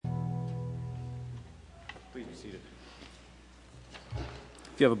Please be seated.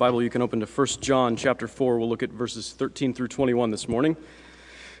 If you have a Bible, you can open to 1 John chapter 4. We'll look at verses 13 through 21 this morning.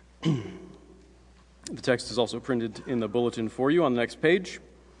 The text is also printed in the bulletin for you on the next page.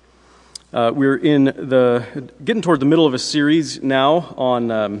 We're getting toward the middle of a series now on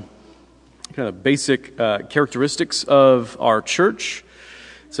kind of basic characteristics of our church.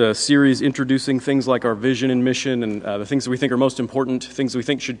 It's a series introducing things like our vision and mission and the things that we think are most important, things that we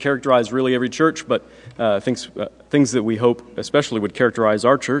think should characterize really every church, but things that we hope especially would characterize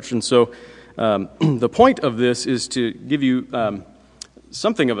our church. And so the point of this is to give you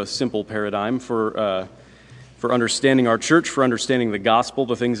something of a simple paradigm for understanding our church, for understanding the gospel,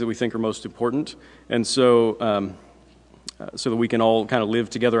 the things that we think are most important, and so that we can all kind of live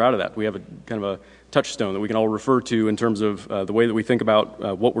together out of that. We have a kind of a touchstone that we can all refer to in terms of the way that we think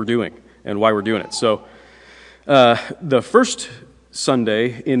about what we're doing and why we're doing it. So the first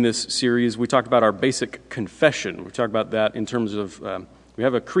Sunday in this series, we talked about our basic confession. We talked about that in terms of we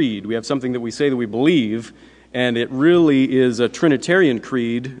have a creed. We have something that we say that we believe, and it really is a Trinitarian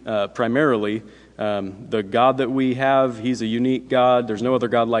creed primarily. The God that we have, He's a unique God. There's no other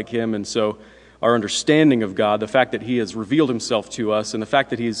God like Him, and so our understanding of God, the fact that He has revealed Himself to us, and the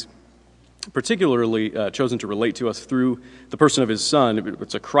fact that He's particularly chosen to relate to us through the person of His Son.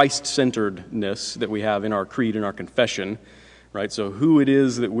 It's a Christ-centeredness that we have in our creed and our confession, right? So who it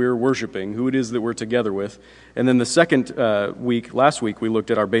is that we're worshiping, who it is that we're together with. And then the second last week, we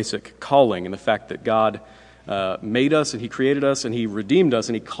looked at our basic calling and the fact that God made us and He created us and He redeemed us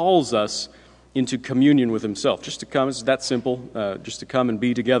and He calls us into communion with Himself. Just to come, it's that simple, just to come and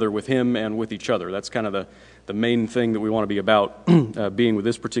be together with Him and with each other. That's kind of the main thing that we want to be about, being with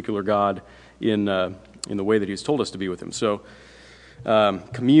this particular God in the way that He's told us to be with Him. So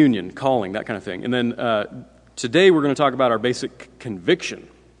communion, calling, that kind of thing. And then today we're going to talk about our basic conviction.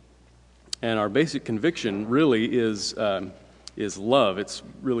 And our basic conviction really is love. It's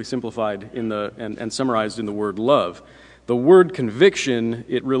really simplified and summarized in the word love. The word conviction,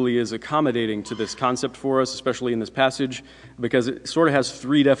 it really is accommodating to this concept for us, especially in this passage, because it sort of has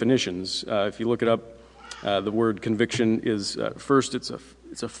three definitions. If you look it up, the word conviction is, first, it's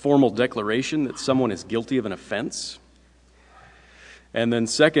a formal declaration that someone is guilty of an offense. And then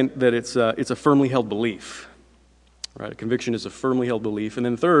second, that it's a firmly held belief. Right? A conviction is a firmly held belief. And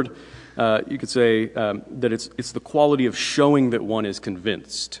then third, you could say that it's the quality of showing that one is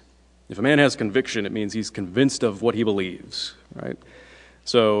convinced. If a man has conviction, it means he's convinced of what he believes, right?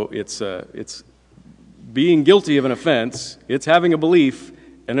 So it's being guilty of an offense, it's having a belief,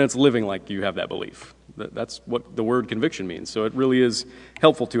 and then it's living like you have that belief. That's what the word conviction means. So it really is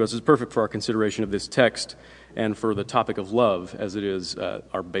helpful to us. It's perfect for our consideration of this text and for the topic of love as it is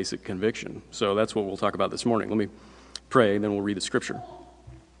our basic conviction. So that's what we'll talk about this morning. Let me pray, and then we'll read the scripture.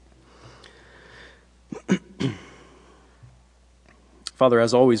 Father,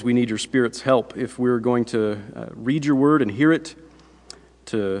 as always, we need your Spirit's help if we're going to read your word and hear it,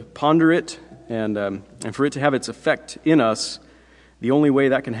 to ponder it, and for it to have its effect in us. The only way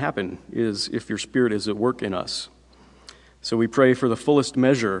that can happen is if your Spirit is at work in us. So we pray for the fullest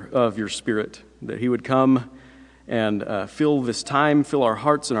measure of your Spirit, that He would come and fill this time, fill our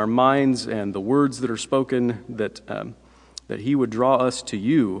hearts and our minds and the words that are spoken, that He would draw us to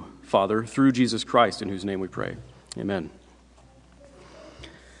you, Father, through Jesus Christ, in whose name we pray. Amen.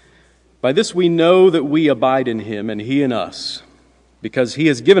 By this we know that we abide in Him and He in us, because He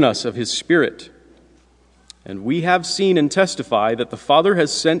has given us of His Spirit. And we have seen and testify that the Father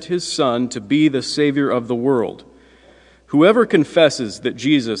has sent His Son to be the Savior of the world. Whoever confesses that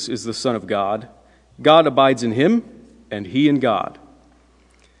Jesus is the Son of God, God abides in Him and He in God.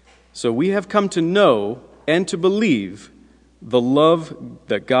 So we have come to know and to believe the love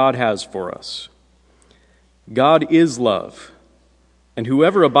that God has for us. God is love. And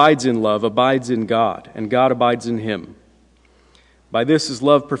whoever abides in love abides in God, and God abides in him. By this is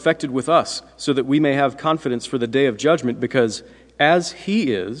love perfected with us, so that we may have confidence for the day of judgment, because as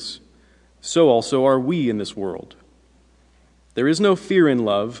He is, so also are we in this world. There is no fear in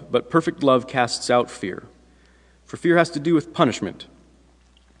love, but perfect love casts out fear. For fear has to do with punishment,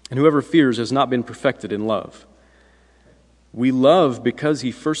 and whoever fears has not been perfected in love. We love because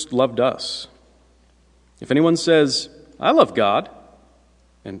He first loved us. If anyone says, "I love God,"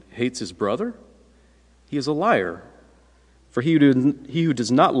 and hates his brother, he is a liar. For he who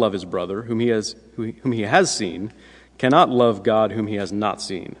does not love his brother, whom he has seen, cannot love God whom he has not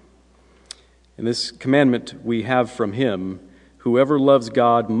seen. And this commandment we have from Him: whoever loves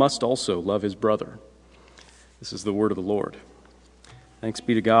God must also love his brother. This is the word of the Lord. Thanks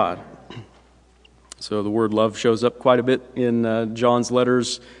be to God. So the word love shows up quite a bit in John's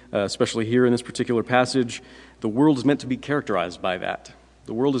letters, especially here in this particular passage. The world is meant to be characterized by that.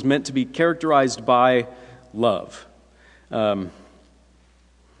 The world is meant to be characterized by love.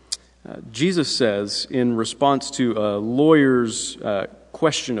 Jesus says, in response to a lawyer's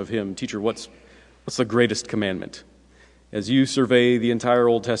question of him, "Teacher, what's the greatest commandment?" As you survey the entire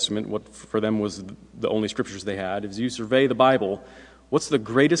Old Testament, what for them was the only scriptures they had, as you survey the Bible, what's the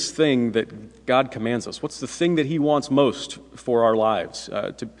greatest thing that God commands us? What's the thing that he wants most for our lives?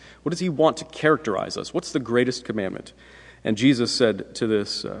 What does he want to characterize us? What's the greatest commandment? And Jesus said to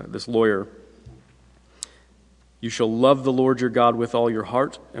this lawyer, "You shall love the Lord your God with all your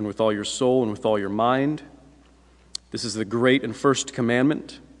heart and with all your soul and with all your mind. This is the great and first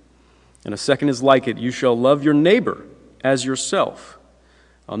commandment. And a second is like it. You shall love your neighbor as yourself.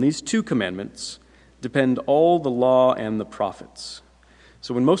 On these two commandments depend all the law and the prophets."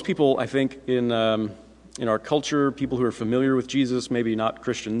 So when most people, I think, in our culture, people who are familiar with Jesus, maybe not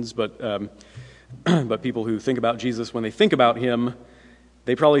Christians, but people who think about Jesus, when they think about him,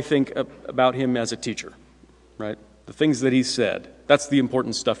 they probably think about him as a teacher, right? The things that he said. That's the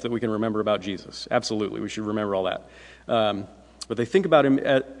important stuff that we can remember about Jesus. Absolutely, we should remember all that. But they think about him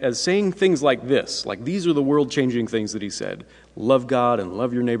as saying things like this, like these are the world-changing things that he said. Love God and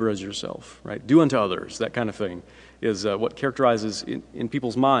love your neighbor as yourself, right? Do unto others, that kind of thing, is what characterizes in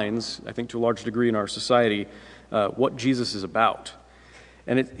people's minds, I think to a large degree in our society, what Jesus is about.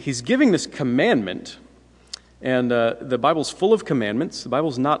 And he's giving this commandment, and the Bible's full of commandments. The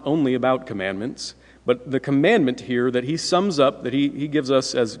Bible's not only about commandments, but the commandment here that he sums up, that he gives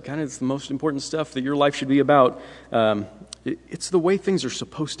us as kind of the most important stuff that your life should be about, it's the way things are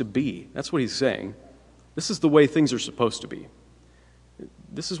supposed to be. That's what he's saying. This is the way things are supposed to be.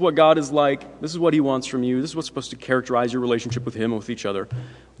 This is what God is like. This is what he wants from you. This is what's supposed to characterize your relationship with him and with each other.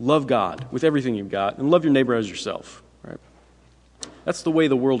 Love God with everything you've got, and love your neighbor as yourself. Right? That's the way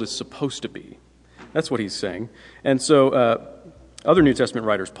the world is supposed to be. That's what he's saying. And so other New Testament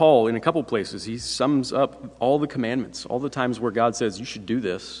writers, Paul, in a couple places, he sums up all the commandments, all the times where God says, you should do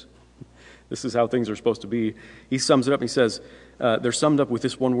this. This is how things are supposed to be. He sums it up and he says, they're summed up with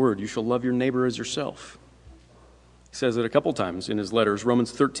this one word, you shall love your neighbor as yourself. He says it a couple times in his letters, Romans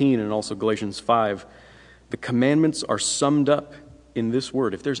 13 and also Galatians 5. The commandments are summed up in this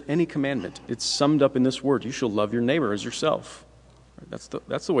word. If there's any commandment, it's summed up in this word. You shall love your neighbor as yourself. That's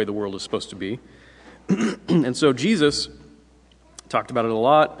the way the world is supposed to be. And so Jesus talked about it a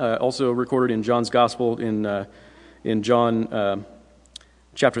lot, also recorded in John's Gospel in John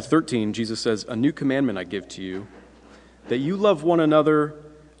chapter 13. Jesus says, "A new commandment I give to you, that you love one another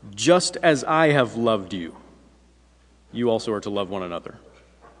just as I have loved you. You also are to love one another.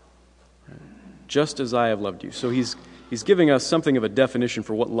 Just as I have loved you." So he's giving us something of a definition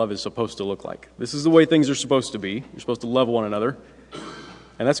for what love is supposed to look like. This is the way things are supposed to be. You're supposed to love one another.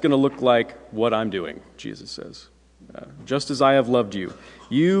 And that's going to look like what I'm doing, Jesus says. Just as I have loved you,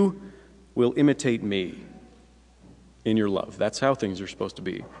 you will imitate me in your love. That's how things are supposed to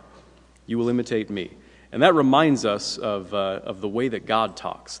be. You will imitate me. And that reminds us of the way that God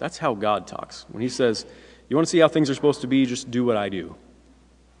talks. That's how God talks. When he says, you want to see how things are supposed to be, just do what I do.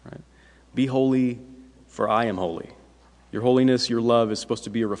 Right? Be holy, for I am holy. Your holiness, your love is supposed to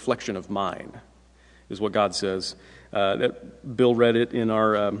be a reflection of mine, is what God says. That Bill read it in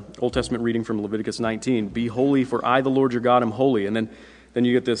our Old Testament reading from Leviticus 19. Be holy, for I, the Lord your God, am holy. And then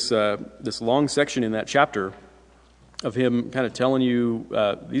you get this long section in that chapter of him kind of telling you,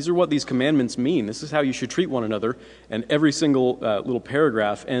 these are what these commandments mean. This is how you should treat one another. And every single little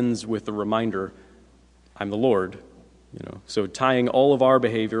paragraph ends with the reminder, I'm the Lord. So tying all of our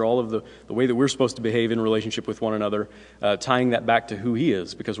behavior, all of the way that we're supposed to behave in relationship with one another, tying that back to who he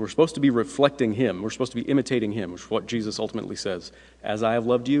is, because we're supposed to be reflecting him. We're supposed to be imitating him, which is what Jesus ultimately says. As I have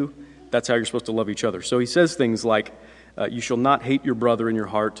loved you, that's how you're supposed to love each other. So he says things like, you shall not hate your brother in your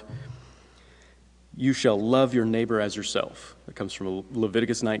heart. You shall love your neighbor as yourself. That comes from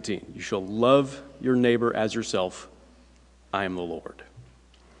Leviticus 19. You shall love your neighbor as yourself. I am the Lord.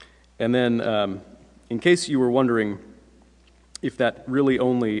 And then, in case you were wondering if that really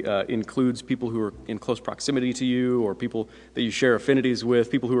only includes people who are in close proximity to you or people that you share affinities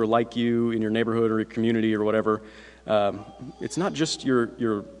with, people who are like you in your neighborhood or your community or whatever, it's not just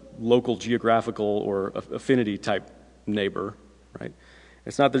your local geographical or affinity type neighbor, right?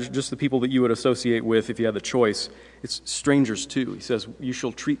 It's not just the people that you would associate with if you had the choice. It's strangers too. He says, you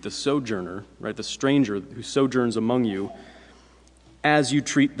shall treat the sojourner, right, the stranger who sojourns among you, as you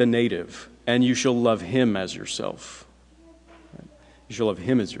treat the native, and you shall love him as yourself. Right? You shall love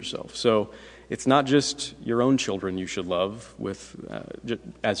him as yourself. So It's not just your own children you should love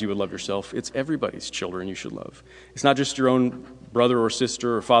as you would love yourself. It's everybody's children you should love. It's not just your own brother or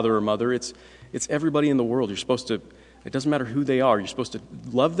sister or father or mother. It's everybody in the world. You're supposed to, it doesn't matter who they are, you're supposed to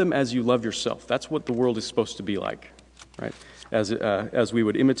love them as you love yourself. That's what the world is supposed to be like, right? As we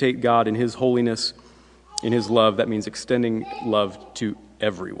would imitate God in His holiness, in His love, that means extending love to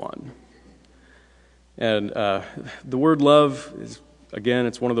everyone. And the word love is, again,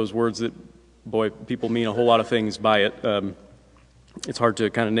 it's one of those words that, boy, people mean a whole lot of things by it. It's hard to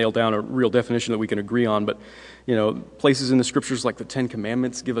kind of nail down a real definition that we can agree on, but, places in the Scriptures like the Ten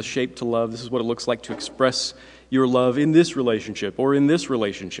Commandments give a shape to love. This is what it looks like to express your love in this relationship, or in this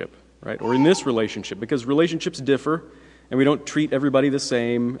relationship, right? Or in this relationship, because relationships differ, and we don't treat everybody the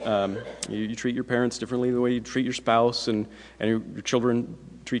same. You treat your parents differently the way you treat your spouse, and your children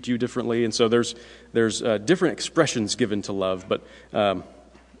treat you differently, and so there's different expressions given to love, but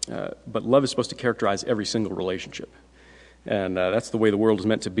love is supposed to characterize every single relationship. And that's the way the world is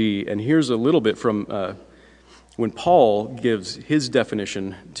meant to be. And here's a little bit from when Paul gives his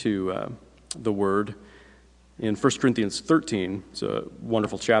definition to the word in 1 Corinthians 13. It's a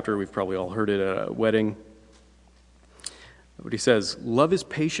wonderful chapter. We've probably all heard it at a wedding. But he says, love is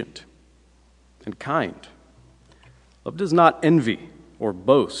patient and kind. Love does not envy or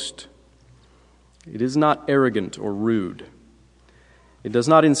boast. It is not arrogant or rude. It does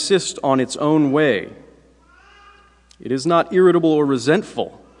not insist on its own way. It is not irritable or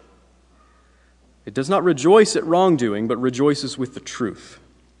resentful. It does not rejoice at wrongdoing, but rejoices with the truth.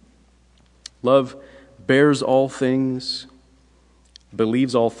 Love bears all things,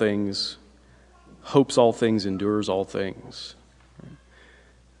 believes all things, hopes all things, endures all things.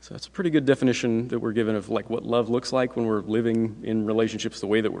 So that's a pretty good definition that we're given of like what love looks like when we're living in relationships the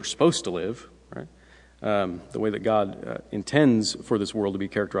way that we're supposed to live, right? The way that God intends for this world to be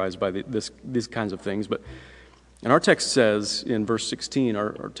characterized by these kinds of things. And our text says in verse 16,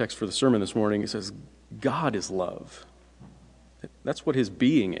 our text for the sermon this morning, it says, God is love. That's what His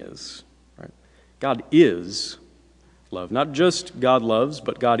being is, right? God is love. Not just God loves,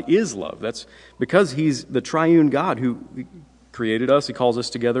 but God is love. That's because He's the triune God who created us. He calls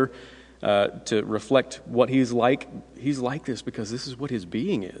us together to reflect what He's like. He's like this because this is what His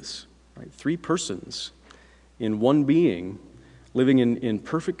being is, right? Three persons in one being, living in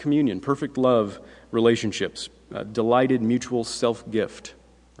perfect communion, perfect love relationships, delighted mutual self-gift,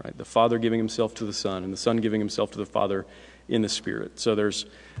 right? The Father giving Himself to the Son, and the Son giving Himself to the Father in the Spirit. So there's,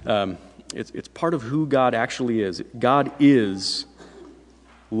 it's part of who God actually is. God is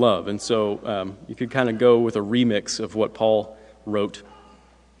love. And so you could kind of go with a remix of what Paul wrote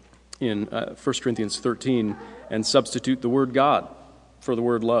in 1 Corinthians 13 and substitute the word God for the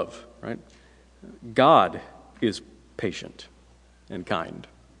word love, right? God is patient and kind.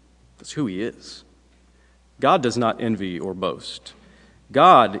 That's who He is. God does not envy or boast.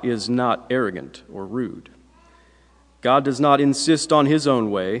 God is not arrogant or rude. God does not insist on His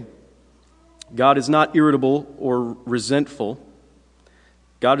own way. God is not irritable or resentful.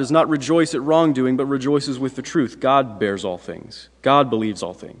 God does not rejoice at wrongdoing, but rejoices with the truth. God bears all things. God believes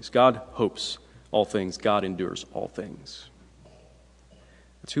all things. God hopes all things. God endures all things.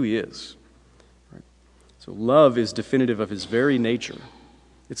 That's who He is. Right? So love is definitive of His very nature.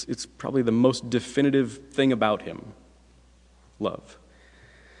 It's probably the most definitive thing about Him. Love.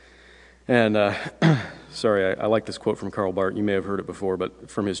 And, sorry, I like this quote from Karl Barth. You may have heard it before, but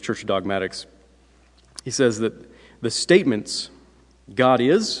from his Church Dogmatics. He says that the statements God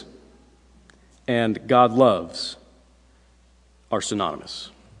is and God loves are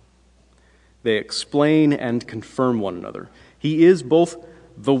synonymous. They explain and confirm one another. He is both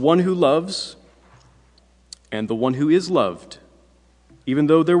the one who loves and the one who is loved, even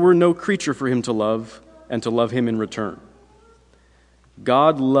though there were no creature for Him to love and to love Him in return.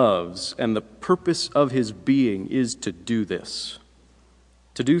 God loves, and the purpose of His being is to do this.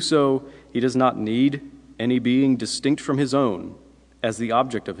 To do so, He does not need any being distinct from His own as the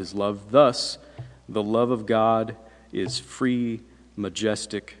object of His love. Thus, the love of God is free,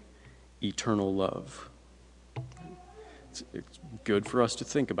 majestic, eternal love. It's good for us to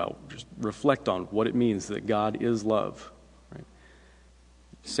think about, just reflect on what it means that God is love. Right?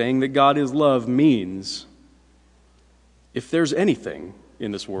 Saying that God is love means if there's anything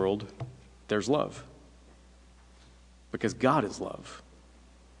in this world, there's love. Because God is love.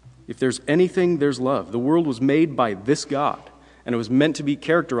 If there's anything, there's love. The world was made by this God, and it was meant to be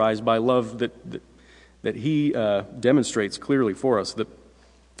characterized by love that He demonstrates clearly for us. That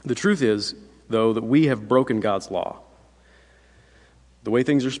the truth is, though, that we have broken God's law. The way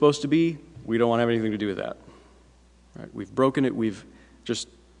things are supposed to be, we don't want to have anything to do with that. Right? We've broken it. We've just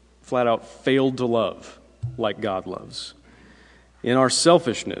flat out failed to love like God loves. In our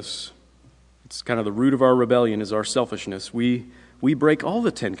selfishness, it's kind of the root of our rebellion is our selfishness. We break all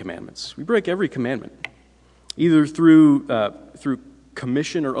the 10 commandments. We break every commandment, either through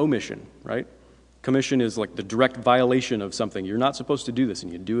commission or omission, right? Commission is like the direct violation of something. You're not supposed to do this,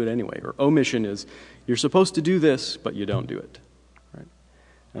 and you do it anyway. Or omission is you're supposed to do this, but you don't do it,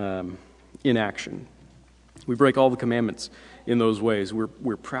 right? Inaction. We break all the commandments in those ways.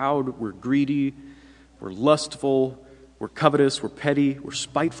 We're proud, we're greedy, we're lustful, we're covetous, we're petty, we're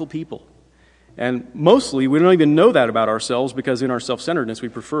spiteful people. And mostly, we don't even know that about ourselves because in our self-centeredness, we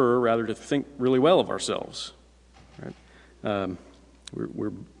prefer rather to think really well of ourselves. Right?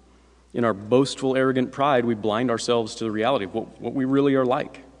 We're in our boastful, arrogant pride, we blind ourselves to the reality of what we really are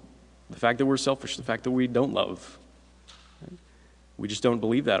like. The fact that we're selfish, the fact that we don't love. Right? We just don't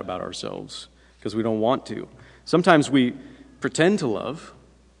believe that about ourselves because we don't want to. Sometimes we pretend to love.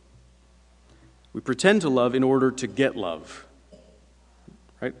 We pretend to love in order to get love.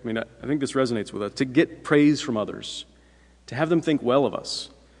 Right? I mean, I think this resonates with us. To get praise from others, to have them think well of us,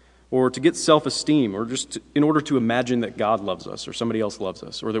 or to get self-esteem, or just in order to imagine that God loves us, or somebody else loves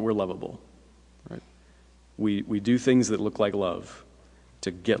us, or that we're lovable. Right? We do things that look like love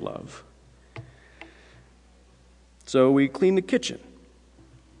to get love. So we clean the kitchen,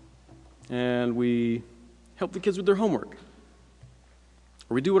 and we help the kids with their homework,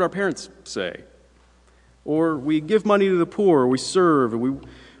 or we do what our parents say. Or we give money to the poor, or we serve, and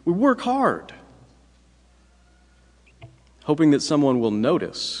we work hard, hoping that someone will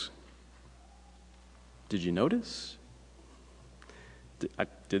notice. Did you notice? I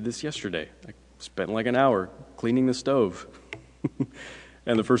did this yesterday. I spent like an hour cleaning the stove.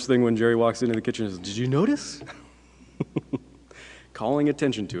 And the first thing when Jerry walks into the kitchen is, did you notice? Calling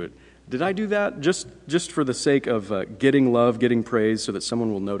attention to it. Did I do that just for the sake of getting love, getting praise, so that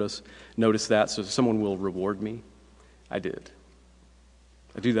someone will notice that, so someone will reward me? I did.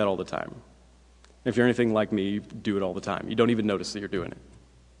 I do that all the time. If you're anything like me, you do it all the time. You don't even notice that you're doing it.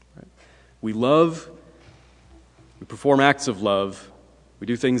 Right? We love, we perform acts of love, we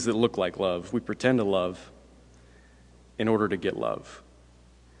do things that look like love, we pretend to love in order to get love.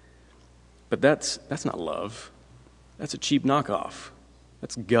 But that's not love. That's a cheap knockoff.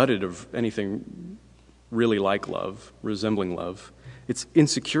 That's gutted of anything really like love, resembling love. It's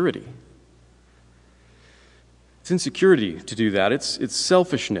insecurity. It's insecurity to do that. It's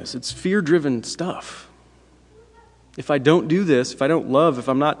selfishness. It's fear-driven stuff. If I don't do this, if I don't love, if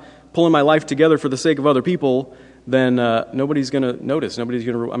I'm not pulling my life together for the sake of other people, then nobody's going to notice. I'm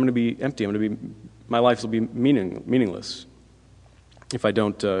going to be empty. My life will be meaningless if I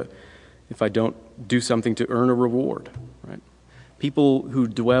don't do something to earn a reward. Right? People who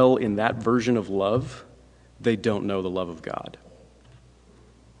dwell in that version of love, they don't know the love of God.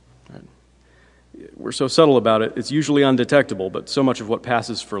 Right? We're so subtle about it, it's usually undetectable, but so much of what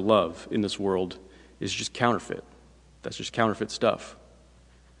passes for love in this world is just counterfeit. That's just counterfeit stuff.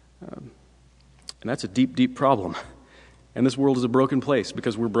 And that's a deep, deep problem. And this world is a broken place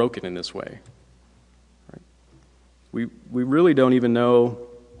because we're broken in this way. Right? We really don't even know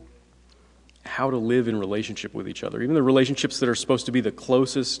how to live in relationship with each other. Even the relationships that are supposed to be the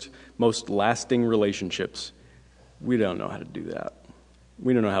closest, most lasting relationships, we don't know how to do that.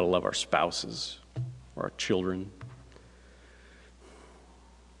 We don't know how to love our spouses or our children.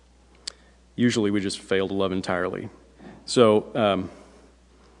 Usually we just fail to love entirely. So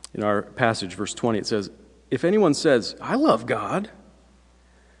in our passage, verse 20, it says, if anyone says, I love God,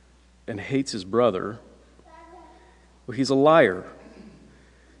 and hates his brother, well, he's a liar.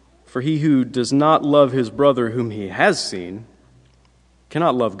 For he who does not love his brother whom he has seen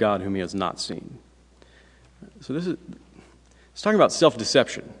cannot love God whom he has not seen. So it's talking about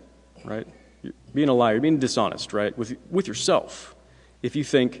self-deception, right? You're being a liar, being dishonest, right? With yourself. If you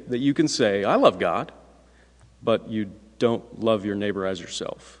think that you can say, I love God, but you don't love your neighbor as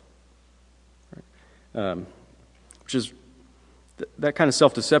yourself. Right? Which is that kind of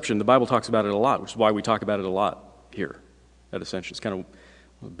self-deception. The Bible talks about it a lot, which is why we talk about it a lot here at Ascension. It's kind of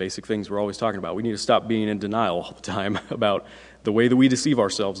basic things we're always talking about. We need to stop being in denial all the time about the way that we deceive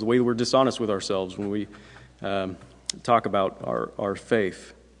ourselves, the way that we're dishonest with ourselves when we talk about our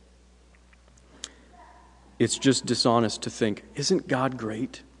faith. It's just dishonest to think, isn't God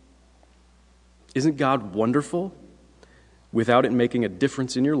great? Isn't God wonderful? Without it making a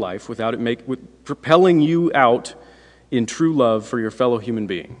difference in your life, without it propelling you out in true love for your fellow human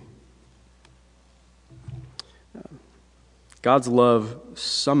being. God's love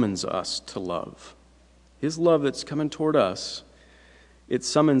summons us to love. His love that's coming toward us, it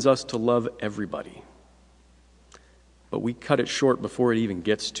summons us to love everybody. but we cut it short before it even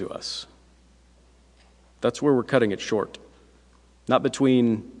gets to us. That's where we're cutting it short. Not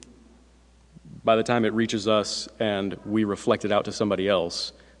between by the time it reaches us and we reflect it out to somebody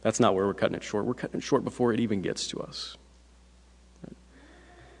else. That's not where we're cutting it short. We're cutting it short before it even gets to us.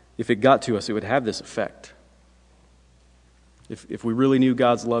 If it got to us, it would have this effect. If we really knew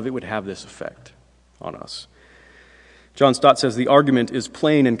God's love, it would have this effect on us. John Stott says, the argument is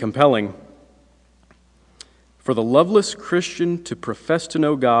plain and compelling. For the loveless Christian to profess to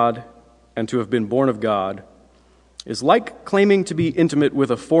know God and to have been born of God is like claiming to be intimate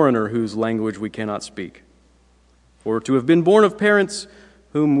with a foreigner whose language we cannot speak, or to have been born of parents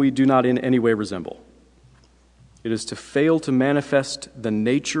whom we do not in any way resemble. It is to fail to manifest the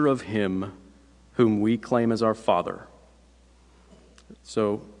nature of him whom we claim as our Father.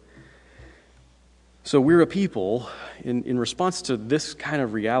 So we're a people, in response to this kind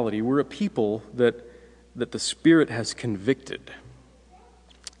of reality, we're a people that the Spirit has convicted.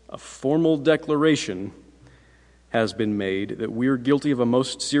 A formal declaration has been made that we're guilty of a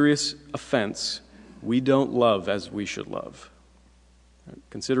most serious offense. We don't love as we should love.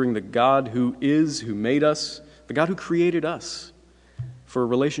 Considering the God who made us, the God who created us for a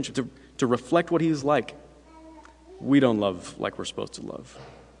relationship, to reflect what he is like, we don't love like we're supposed to love.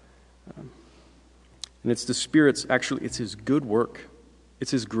 And it's the Spirit's, actually, it's his good work. It's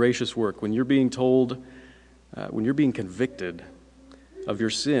his gracious work. When you're being told, when you're being convicted of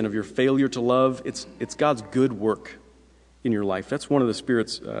your sin, of your failure to love, it's God's good work in your life. That's one of the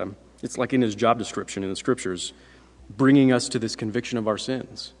Spirit's, it's like in his job description in the Scriptures, bringing us to this conviction of our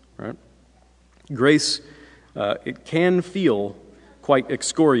sins, right? Grace, it can feel quite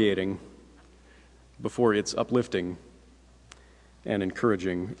excoriating before it's uplifting and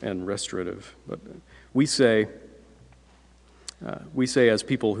encouraging and restorative. But we say as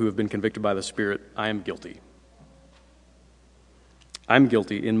people who have been convicted by the Spirit, I am guilty. I'm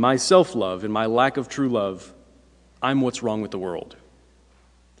guilty. In my self-love, in my lack of true love, I'm what's wrong with the world.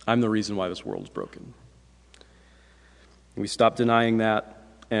 I'm the reason why this world is broken. We stop denying that,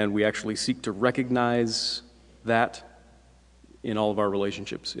 and we actually seek to recognize that in all of our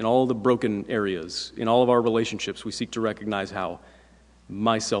relationships, in all the broken areas, in all of our relationships, we seek to recognize how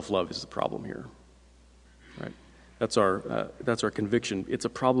my self-love is the problem here. Right? That's our conviction. It's a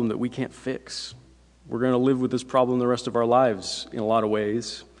problem that we can't fix. We're going to live with this problem the rest of our lives in a lot of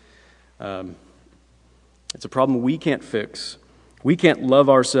ways. It's a problem we can't fix. We can't love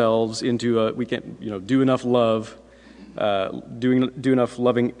ourselves into we can't do enough love, do enough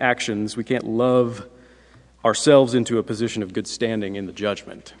loving actions. We can't love ourselves into a position of good standing in the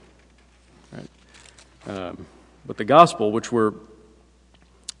judgment. Right? But the gospel, which we're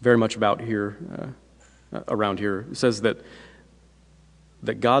very much about here, around here, says that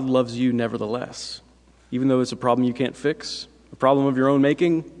God loves you nevertheless. Even though it's a problem you can't fix, a problem of your own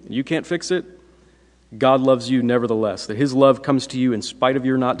making, you can't fix it, God loves you nevertheless. That his love comes to you in spite of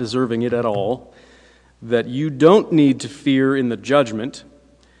your not deserving it at all. That you don't need to fear in the judgment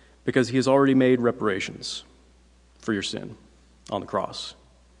because he has already made reparations for your sin on the cross.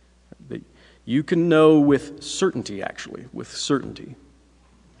 That you can know with certainty,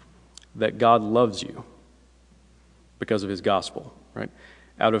 that God loves you because of his gospel. Right?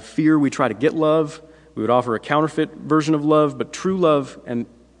 Out of fear, we try to get love. We would offer a counterfeit version of love, but true love and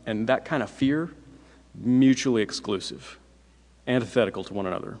that kind of fear, mutually exclusive, antithetical to one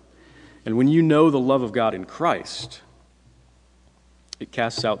another. And when you know the love of God in Christ, it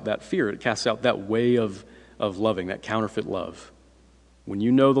casts out that fear. It casts out that way of loving, that counterfeit love. When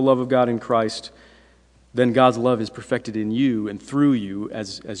you know the love of God in Christ, then God's love is perfected in you and through you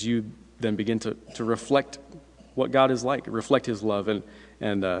as you then begin to reflect what God is like, reflect his love and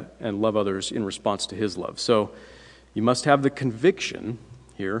love others in response to his love. So you must have the conviction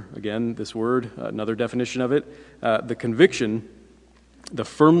here, again, this word, another definition of it, the conviction, the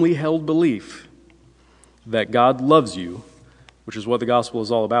firmly held belief that God loves you, which is what the gospel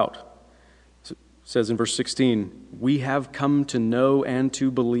is all about. It says in verse 16, we have come to know and to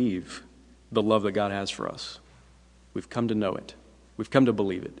believe the love that God has for us. We've come to know it. We've come to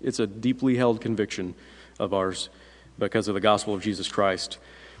believe it. It's a deeply held conviction of ours because of the gospel of Jesus Christ.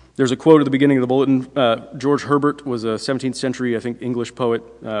 There's a quote at the beginning of the bulletin. George Herbert was a 17th century, I think, English poet.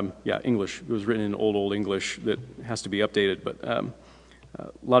 English. It was written in old English that has to be updated, but a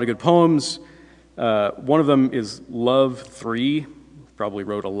lot of good poems. One of them is Love 3. Probably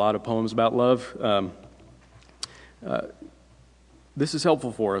wrote a lot of poems about love. This is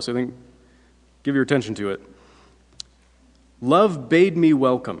helpful for us, I think. Give your attention to it. Love bade me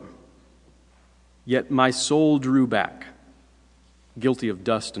welcome, yet my soul drew back, guilty of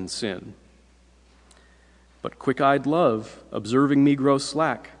dust and sin. But quick-eyed love, observing me grow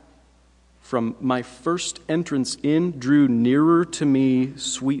slack, from my first entrance in drew nearer to me,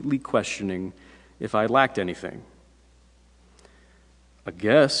 sweetly questioning if I lacked anything. A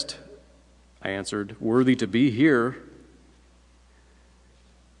guest, I answered, worthy to be here.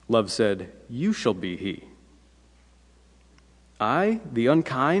 Love said, you shall be he. I, the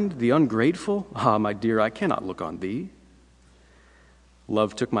unkind, the ungrateful? Ah, my dear, I cannot look on thee.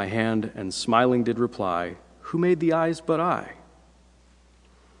 Love took my hand and smiling did reply, who made the eyes but I?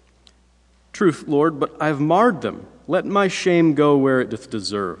 Truth, Lord, but I have marred them. Let my shame go where it doth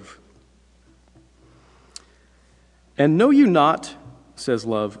deserve. And know you not, says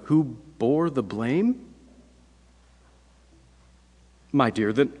Love, who bore the blame? My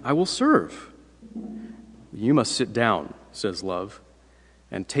dear, then I will serve. You must sit down, says Love,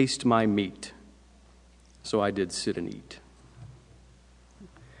 and taste my meat. So I did sit and eat.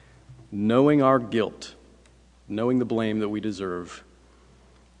 Knowing our guilt, knowing the blame that we deserve,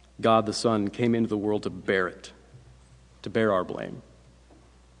 God the Son came into the world to bear it, to bear our blame,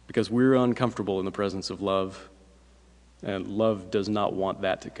 because we're uncomfortable in the presence of love, and love does not want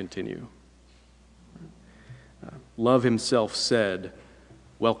that to continue. Love himself said,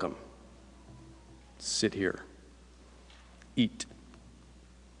 welcome, sit here, eat,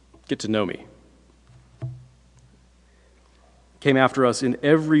 get to know me. Came after us in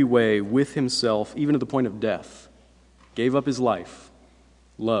every way with himself, even to the point of death, gave up his life.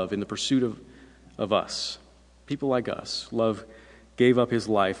 Love in the pursuit of us, people like us. Love gave up his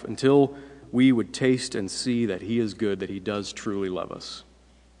life until we would taste and see that he is good, that he does truly love us,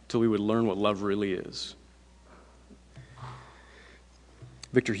 until we would learn what love really is.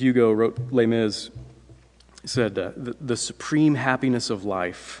 Victor Hugo wrote Les Mis, said, the supreme happiness of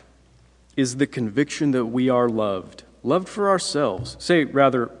life is the conviction that we are loved, loved for ourselves, say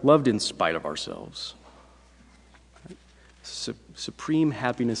rather, loved in spite of ourselves. Supreme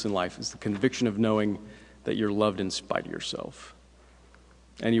happiness in life is the conviction of knowing that you're loved in spite of yourself.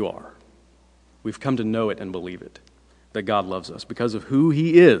 And you are. We've come to know it and believe it, that God loves us because of who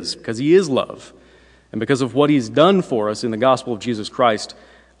he is, because he is love, and because of what he's done for us in the gospel of Jesus Christ.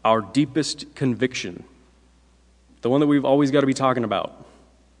 Our deepest conviction, the one that we've always got to be talking about,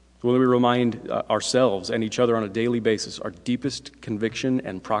 the one that we remind ourselves and each other on a daily basis, our deepest conviction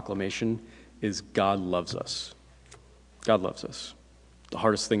and proclamation is God loves us. God loves us. The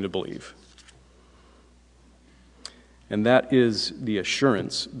hardest thing to believe. And that is the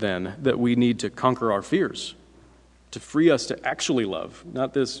assurance, then, that we need to conquer our fears, to free us to actually love,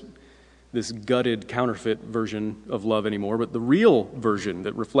 not this gutted counterfeit version of love anymore, but the real version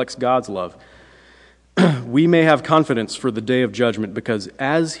that reflects God's love. We may have confidence for the day of judgment because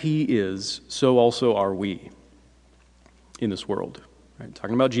as he is, so also are we in this world. Right?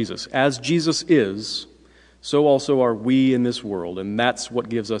 Talking about Jesus. As Jesus is, so also are we in this world, and that's what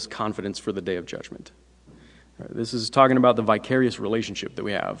gives us confidence for the day of judgment. Right? This is talking about the vicarious relationship that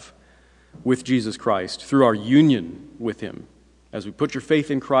we have with Jesus Christ through our union with him. As we put your faith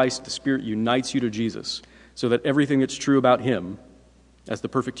in Christ, the Spirit unites you to Jesus so that everything that's true about him as the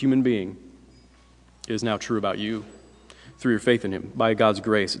perfect human being is now true about you through your faith in him by God's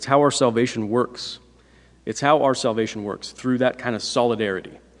grace. It's how our salvation works. It's how our salvation works, through that kind of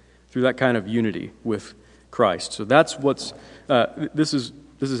solidarity, through that kind of unity with Christ. So that's what's, this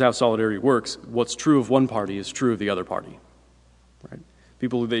is how solidarity works. What's true of one party is true of the other party. Right?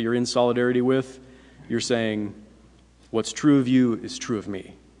 People that you're in solidarity with, you're saying, what's true of you is true of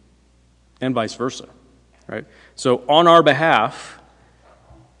me, and vice versa. Right? So on our behalf,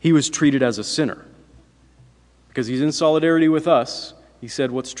 he was treated as a sinner. Because he's in solidarity with us, he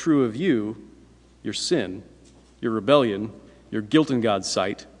said, what's true of you, your sin, your rebellion, your guilt in God's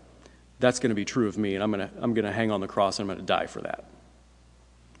sight, that's going to be true of me, and I'm going to hang on the cross, and I'm going to die for that.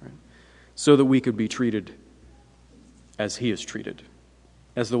 Right? So that we could be treated as he is treated,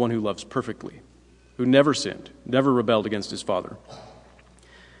 as the one who loves perfectly, who never sinned, never rebelled against his Father.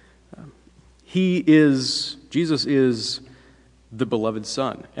 Jesus is the beloved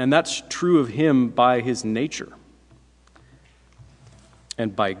Son, and that's true of him by his nature.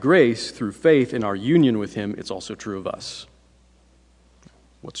 And by grace, through faith in our union with him, it's also true of us.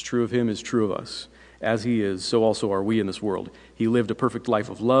 What's true of him is true of us. As he is, so also are we in this world. He lived a perfect life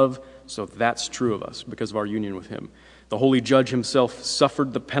of love, so that's true of us because of our union with him. The holy judge himself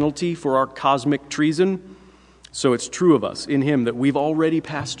suffered the penalty for our cosmic treason, so it's true of us in him that we've already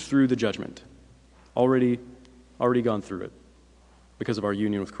passed through the judgment, already gone through it because of our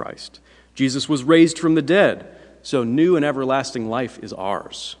union with Christ. Jesus was raised from the dead, so new and everlasting life is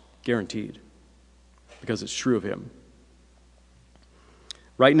ours, guaranteed, because it's true of him.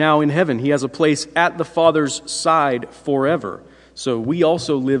 Right now in heaven, he has a place at the Father's side forever. So we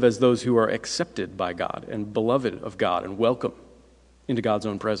also live as those who are accepted by God and beloved of God and welcome into God's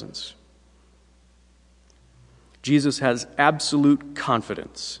own presence. Jesus has absolute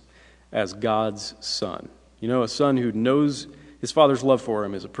confidence as God's son. You know, a son who knows his Father's love for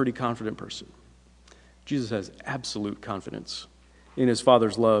him is a pretty confident person. Jesus has absolute confidence in his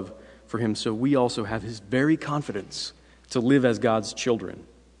Father's love for him, so we also have his very confidence to live as God's children,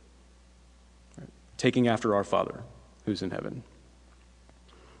 right? Taking after our Father who's in heaven,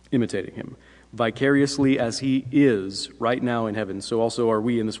 imitating him vicariously as he is right now in heaven, so also are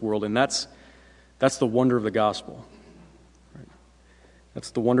we in this world, and that's the wonder of the gospel. Right?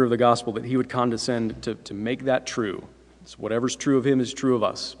 That's the wonder of the gospel, that he would condescend to make that true. So whatever's true of him is true of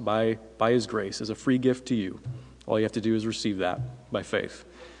us by his grace as a free gift to you. All you have to do is receive that by faith.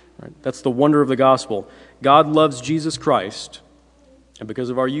 Right? That's the wonder of the gospel. God loves Jesus Christ, and because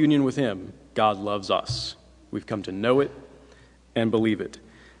of our union with him, God loves us. We've come to know it and believe it.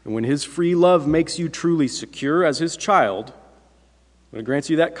 And when his free love makes you truly secure as his child, when it grants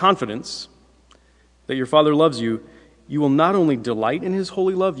you that confidence that your Father loves you, you will not only delight in his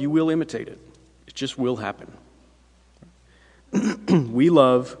holy love, you will imitate it. It just will happen. We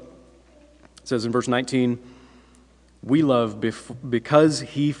love, it says in verse 19, we love because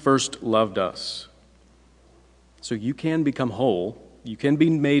he first loved us. So you can become whole. You can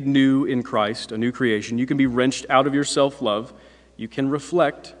be made new in Christ, a new creation. You can be wrenched out of your self-love. You can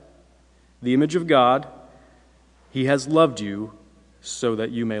reflect the image of God. He has loved you so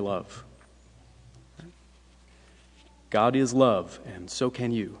that you may love. God is love, and so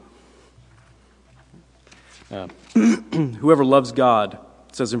can you. Whoever loves God,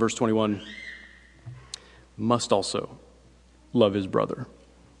 it says in verse 21, must also love his brother.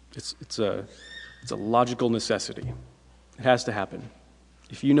 It's a logical necessity. It has to happen.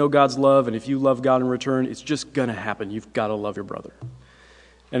 If you know God's love and if you love God in return, it's just going to happen. You've got to love your brother.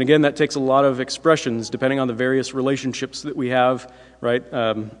 And again, that takes a lot of expressions depending on the various relationships that we have, right?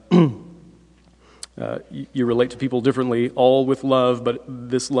 You relate to people differently, all with love, but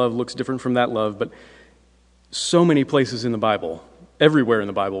this love looks different from that love. But so many places in the Bible, everywhere in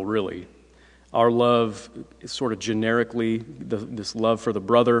the Bible, really, our love is sort of generically this love for the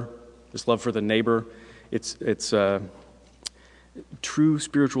brother, this love for the neighbor. It's true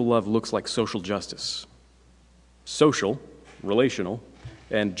spiritual love looks like social justice. Social, relational,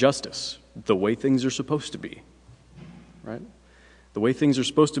 and justice, the way things are supposed to be, right? The way things are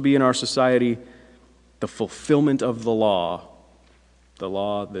supposed to be in our society, the fulfillment of the law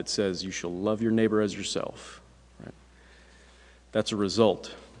that says you shall love your neighbor as yourself, right? That's a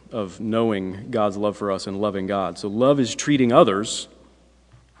result of knowing God's love for us and loving God. So love is treating others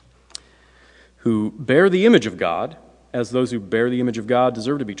who bear the image of God as those who bear the image of God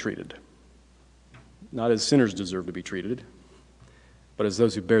deserve to be treated. Not as sinners deserve to be treated, but as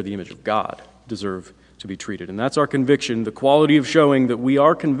those who bear the image of God deserve to be treated. And that's our conviction, the quality of showing that we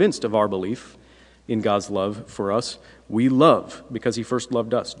are convinced of our belief in God's love for us. We love because he first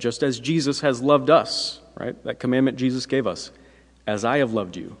loved us, just as Jesus has loved us, right? That commandment Jesus gave us. As I have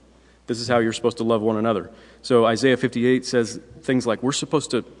loved you. This is how you're supposed to love one another. So Isaiah 58 says things like we're supposed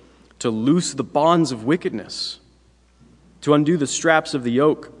to loose the bonds of wickedness, to undo the straps of the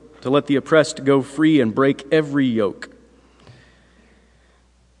yoke, to let the oppressed go free and break every yoke.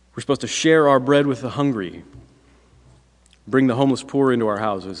 We're supposed to share our bread with the hungry, bring the homeless poor into our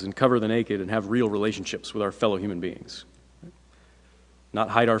houses, and cover the naked and have real relationships with our fellow human beings. Not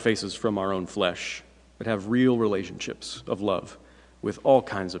hide our faces from our own flesh, but have real relationships of love with all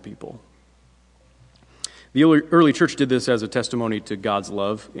kinds of people. The early church did this as a testimony to God's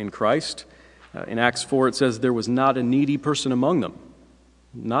love in Christ. In Acts 4, it says, there was not a needy person among them.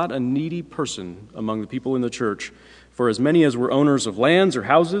 Not a needy person among the people in the church. For as many as were owners of lands or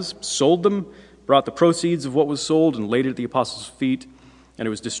houses sold them, brought the proceeds of what was sold and laid it at the apostles' feet, and it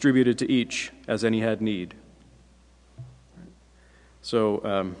was distributed to each as any had need.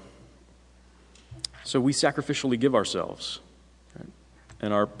 So we sacrificially give ourselves, right?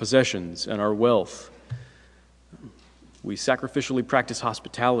 And our possessions and our wealth. We sacrificially practice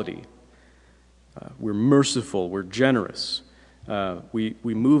hospitality. We're merciful. We're generous. We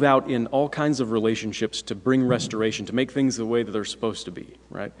move out in all kinds of relationships to bring restoration, to make things the way that they're supposed to be,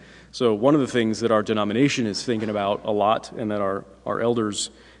 right? So one of the things that our denomination is thinking about a lot and that our elders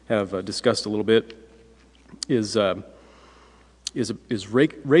have discussed a little bit is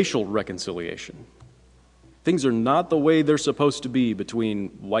racial reconciliation. Things are not the way they're supposed to be between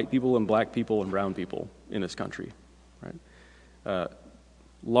white people and black people and brown people in this country, right?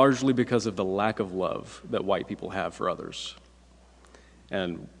 Largely because of the lack of love that white people have for others.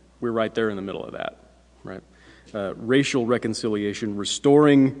 And we're right there in the middle of that, right? Racial reconciliation,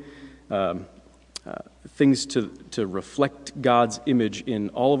 restoring things to reflect God's image in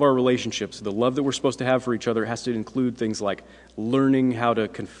all of our relationships. The love that we're supposed to have for each other has to include things like learning how to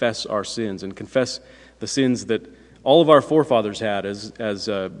confess our sins and confess the sins that all of our forefathers had as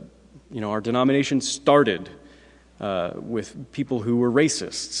our denomination started with people who were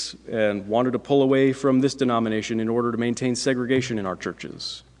racists and wanted to pull away from this denomination in order to maintain segregation in our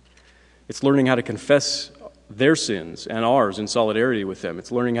churches. It's learning how to confess their sins and ours in solidarity with them.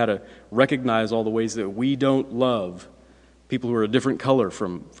 It's learning how to recognize all the ways that we don't love people who are a different color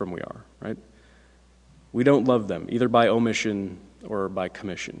from we are, right? We don't love them, either by omission or by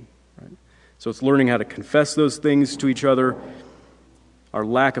commission, right? So it's learning how to confess those things to each other, our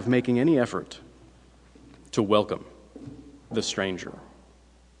lack of making any effort to welcome the stranger,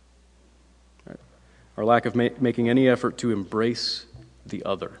 right? Our lack of making any effort to embrace the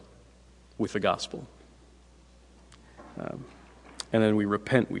other with the gospel. And then we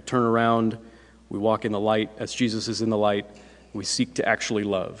repent, we turn around, we walk in the light as Jesus is in the light, we seek to actually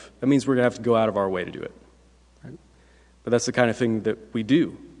love. That means we're going to have to go out of our way to do it, right? But that's the kind of thing that we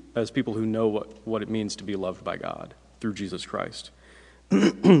do as people who know what it means to be loved by God through Jesus Christ.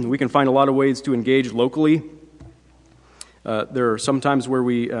 We can find a lot of ways to engage locally. There are some times where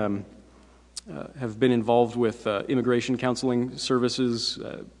we have been involved with immigration counseling services,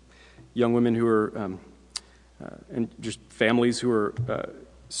 young women who are, and just families who are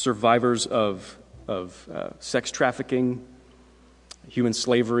survivors of sex trafficking, human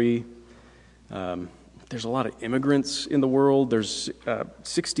slavery. There's a lot of immigrants in the world. There's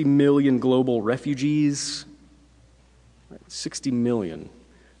 60 million global refugees. 60 million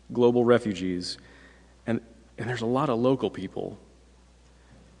global refugees. And there's a lot of local people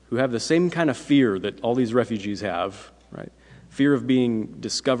who have the same kind of fear that all these refugees have, right? Fear of being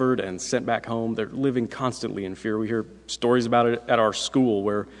discovered and sent back home. They're living constantly in fear. We hear stories about it at our school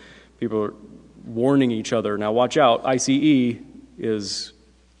where people are warning each other, now watch out, ICE is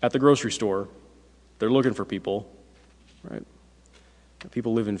at the grocery store. They're looking for people, right?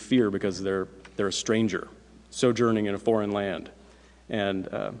 People live in fear because they're a stranger, sojourning in a foreign land. And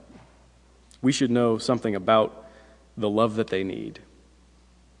we should know something about the love that they need.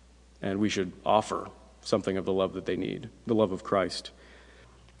 And we should offer something of the love that they need, the love of Christ.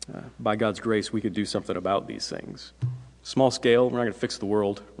 By God's grace, we could do something about these things. Small scale, we're not going to fix the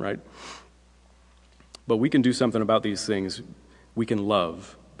world, right? But we can do something about these things. We can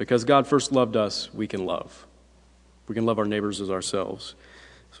love. Because God first loved us, we can love. We can love our neighbors as ourselves.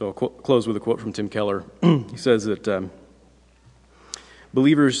 So I'll close with a quote from Tim Keller. He says that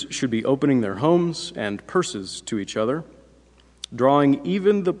believers should be opening their homes and purses to each other, drawing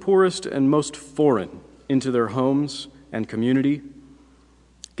even the poorest and most foreign into their homes and community,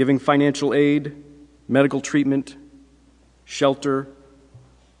 giving financial aid, medical treatment, shelter,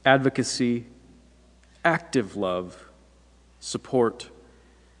 advocacy, active love, support,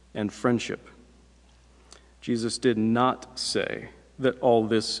 and friendship. Jesus did not say that all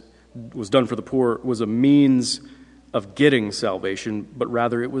this was done for the poor was a means of getting salvation, but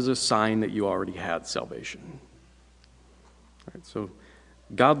rather it was a sign that you already had salvation. All right, so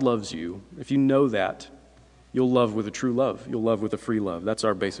God loves you. If you know that, you'll love with a true love. You'll love with a free love. That's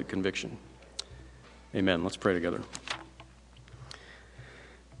our basic conviction. Amen. Let's pray together.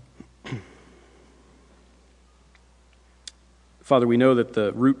 Father, we know that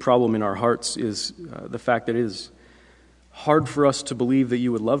the root problem in our hearts is the fact that it is hard for us to believe that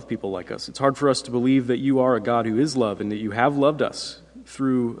you would love people like us. It's hard for us to believe that you are a God who is love and that you have loved us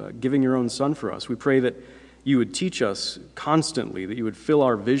through giving your own Son for us. We pray that you would teach us constantly, that you would fill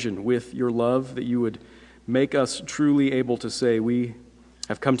our vision with your love, that you would make us truly able to say we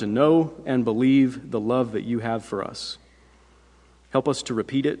have come to know and believe the love that you have for us. Help us to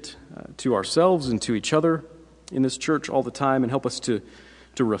repeat it to ourselves and to each other in this church all the time, and help us to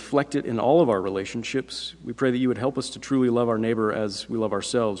reflect it in all of our relationships. We pray that you would help us to truly love our neighbor as we love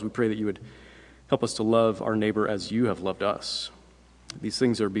ourselves. We pray that you would help us to love our neighbor as you have loved us. These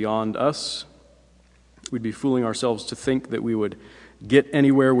things are beyond us. We'd be fooling ourselves to think that we would get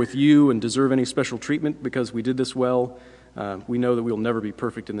anywhere with you and deserve any special treatment because we did this well. We know that we will never be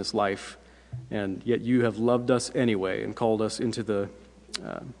perfect in this life, and yet you have loved us anyway and called us into the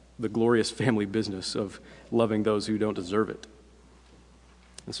glorious family business of loving those who don't deserve it.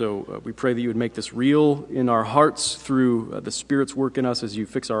 And so we pray that you would make this real in our hearts through the Spirit's work in us as you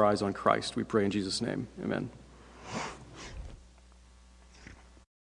fix our eyes on Christ. We pray in Jesus' name. Amen.